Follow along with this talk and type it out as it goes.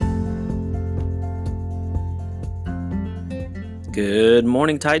Good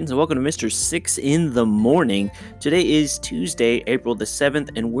morning, Titans, and welcome to Mr. 6 in the Morning. Today is Tuesday, April the 7th,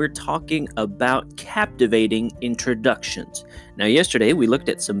 and we're talking about captivating introductions. Now, yesterday we looked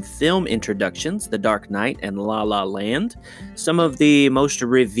at some film introductions, The Dark Knight and La La Land, some of the most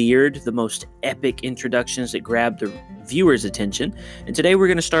revered, the most epic introductions that grab the viewer's attention. And today we're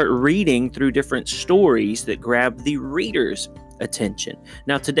going to start reading through different stories that grab the reader's attention.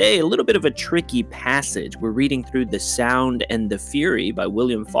 Now today, a little bit of a tricky passage. We're reading through The Sound and the Fury by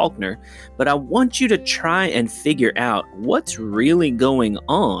William Faulkner, but I want you to try and figure out what's really going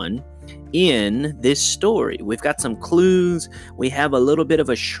on in this story. We've got some clues. We have a little bit of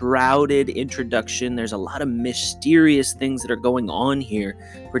a shrouded introduction. There's a lot of mysterious things that are going on here,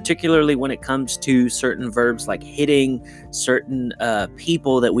 particularly when it comes to certain verbs like hitting, certain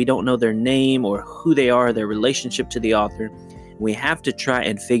people that we don't know their name or who they are, their relationship to the author. We have to try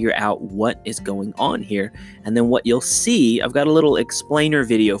and figure out what is going on here. And then what you'll see, I've got a little explainer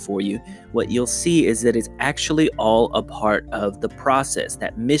video for you. What you'll see is that it's actually all a part of the process.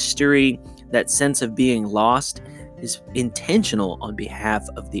 That mystery, that sense of being lost is intentional on behalf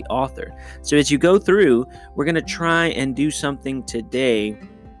of the author. So as you go through, we're going to try and do something today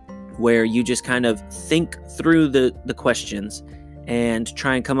where you just kind of think through the questions and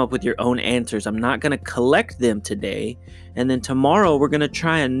try and come up with your own answers. I'm not going to collect them today. And then tomorrow we're going to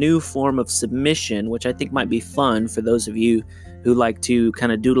try a new form of submission, which I think might be fun for those of you who like to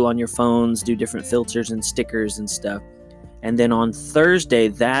kind of doodle on your phones, do different filters and stickers and stuff. And then on Thursday,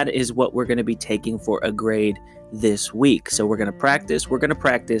 that is what we're going to be taking for a grade this week. So we're going to practice,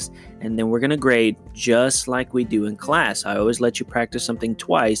 and then we're going to grade just like we do in class. I always let you practice something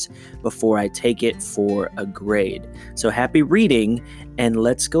twice before I take it for a grade. So happy reading, and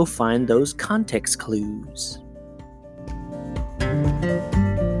let's go find those context clues.